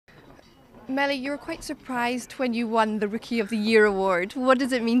Meli, you were quite surprised when you won the Rookie of the Year award. What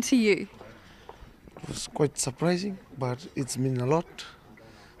does it mean to you? It was quite surprising, but it's meant a lot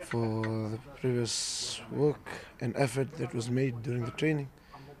for the previous work and effort that was made during the training.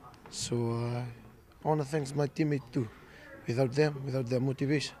 So I want to thank my teammates too. Without them, without their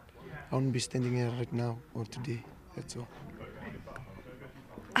motivation, I wouldn't be standing here right now or today. That's all.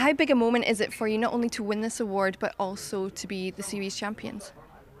 How big a moment is it for you not only to win this award but also to be the series champions?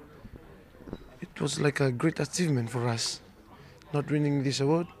 It was like a great achievement for us. Not winning this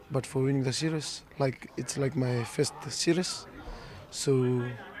award, but for winning the series. It's like my first series, so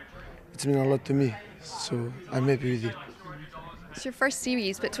it's meant a lot to me. So I'm happy with it. It's your first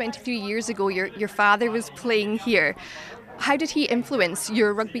series, but 23 years ago your father was playing here. How did he influence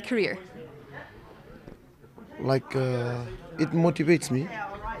your rugby career? It motivates me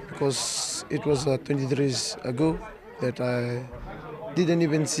because it was 23 years ago that I didn't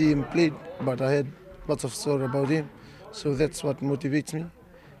even see him play, but I had lots of story about him. So that's what motivates me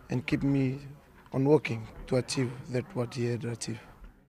and keep me on working to achieve what he had achieved.